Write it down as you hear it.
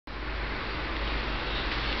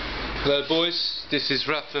Hello boys, this is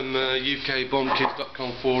Raf from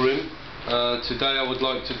UKBombKit.com forum. Today I would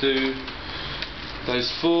like to do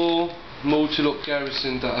those 4 multi-lock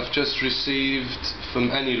Garrison that I've just received from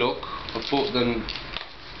Anylock. I bought them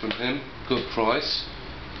from him, good price,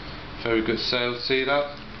 very good sale. See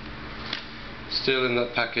that? Still in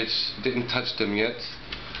that package, didn't touch them yet.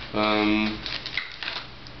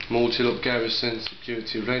 Multi-lock Garrison,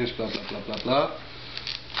 security range, blah blah blah blah blah.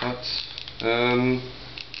 But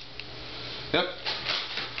yep,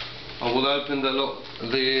 I will open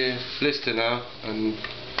the blister now and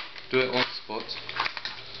do it on spot.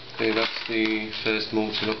 Okay, that's the first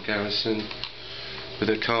multi-lock Garrison with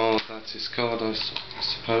a card. That's his card, I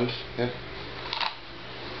suppose. Yeah,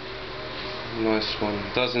 nice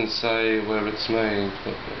one. Doesn't say where it's made,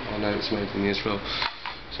 but I know it's made in Israel.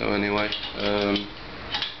 So anyway,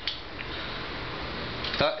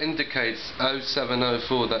 that indicates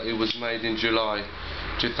 0704 that it was made in July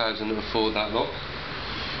 2004, that lock,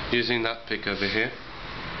 using that pick over here.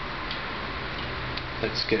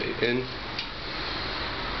 Let's get it in,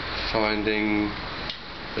 finding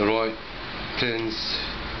the right pins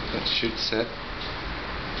that should set.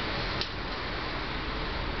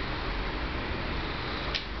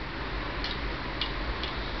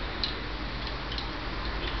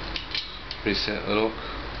 Reset the lock.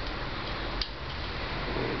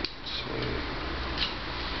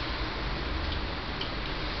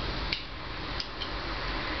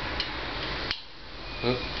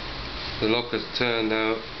 The lock has turned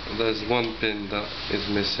out. There's one pin that is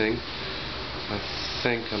missing.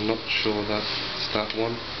 I'm not sure that's that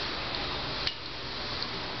one.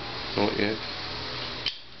 Not yet.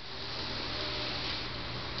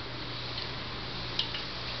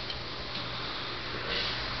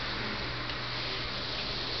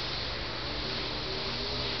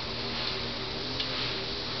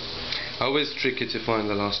 Always tricky to find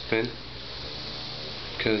the last pin,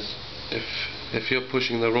 because if you're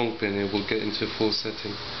pushing the wrong pin, it will get into full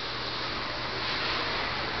setting.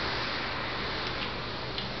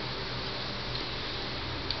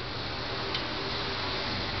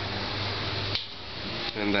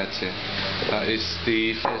 And that's it. That is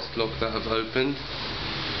the first lock that I've opened.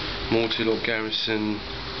 Multi-lock Garrison.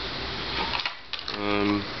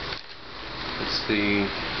 It's the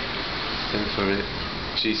thing for it.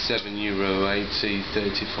 G7 Euro 80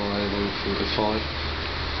 35 and 45.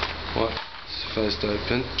 Right, it's the first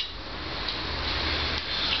open.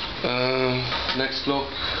 Next lock,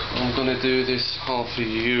 I'm gonna do this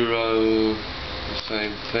 €0.5, the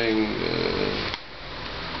same thing.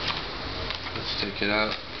 Let's take it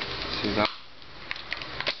out. See that?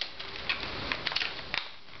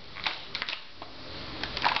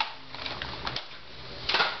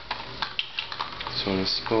 It's on a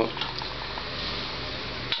spot.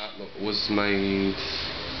 That lock was made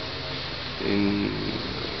in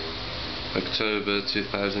October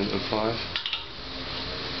 2005.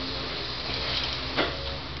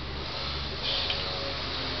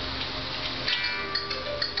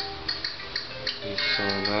 You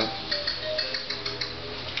saw that.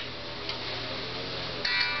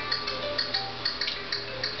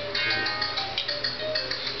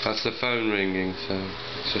 That's the phone ringing, so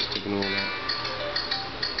just ignore that.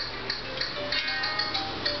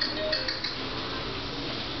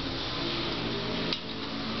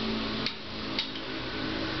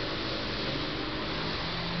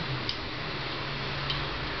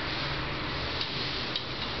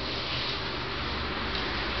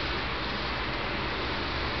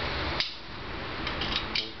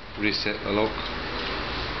 Reset the lock.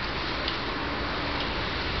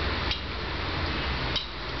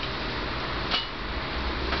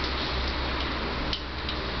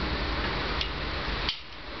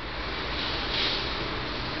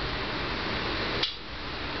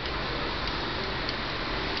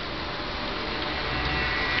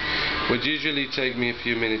 Would usually take me a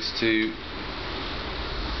few minutes to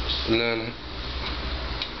learn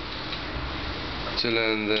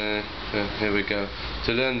the here we go.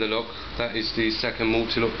 To learn the lock. That is the second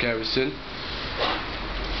multi-lock Garrison.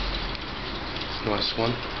 Nice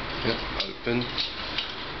one. Yep, open.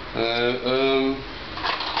 I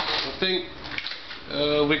think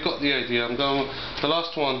we got the idea. The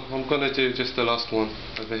last one. I'm gonna do just the last one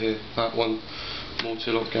over here. That one,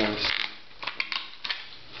 multi-lock Garrison.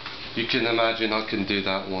 You can imagine I can do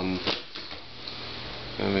that one.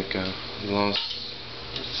 There we go. Last.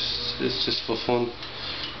 It's just for fun.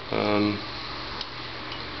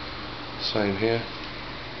 Same here.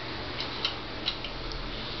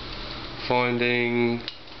 Finding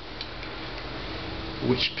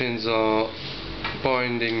which pins are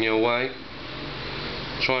binding your way.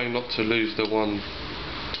 Trying not to lose the one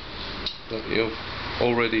that you've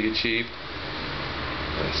already achieved.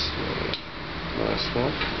 That's a nice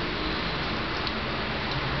one.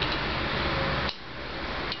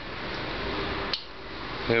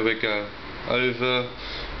 Here we go. Over,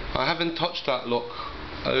 I haven't touched that lock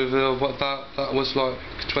over what that was like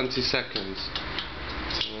 20 seconds.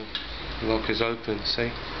 So the lock is open,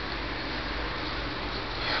 see?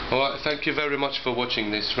 Alright, thank you very much for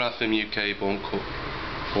watching this Ratham UK Bond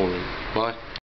Forum. Bye.